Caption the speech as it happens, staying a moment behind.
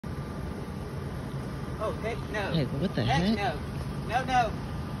Oh, heck no. Hey, what the heck? heck? No. No, no.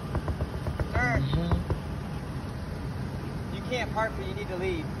 Sir, you can't park here. You need to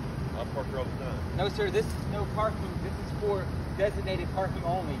leave. I park here all the time. No, sir. This is no parking. This is for designated parking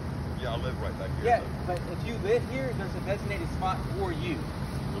only. Yeah, I live right back here. Yeah, but if you live here, there's a designated spot for you.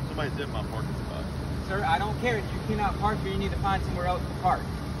 Well, somebody's in my parking spot. Sir, I don't care. If you cannot park here, you need to find somewhere else to park.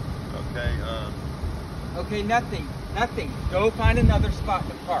 Okay, Okay, nothing. Go find another spot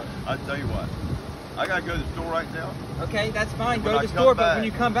to park. I'll tell you what. I gotta go to the store right now. Okay, that's fine. When Go I to the come store, but back- when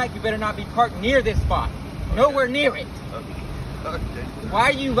you come back, you better not be parked near this spot. Nowhere near it. Okay. Why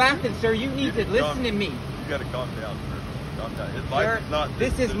are you laughing, sir? You need to You listen to me. You gotta calm down, sir. Calm down. His Sir, life is not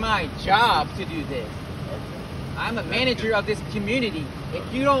this is my job to do this. Okay. I'm a manager of this community.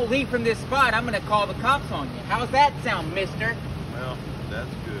 If you don't leave from this spot, I'm going to call the cops on you. How's that sound, mister? Well, that's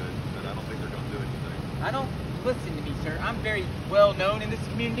good, but I don't think they're gonna do anything. I don't listen to me, sir. I'm very well known in this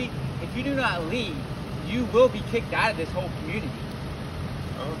community. If you do not leave, you will be kicked out of this whole community.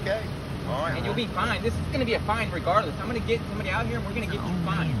 Okay. All right. And you'll be fined. This is going to be a fine regardless. I'm going to get somebody out here and we're going to get you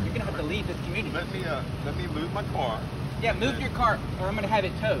fined. You're going to have to leave this community. Let me move my car. Yeah, move your car or I'm going to have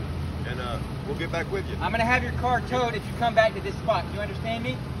it towed. And we'll get back with you. I'm going to have your car towed if you come back to this spot. Do you understand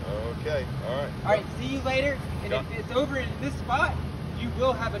me? Okay. All right. All right, see you later. And Yeah. if it's over in this spot, you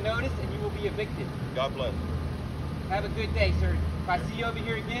will have a notice and you will be evicted. God bless. Have a good day, sir. If I see you over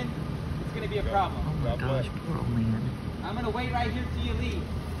here again, it's going to be a problem. Oh my God bless. gosh, poor old man. I'm going to wait right here till you leave.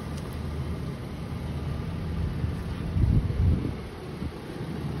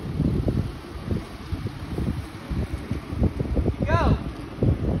 You go.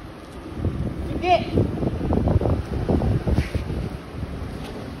 You get.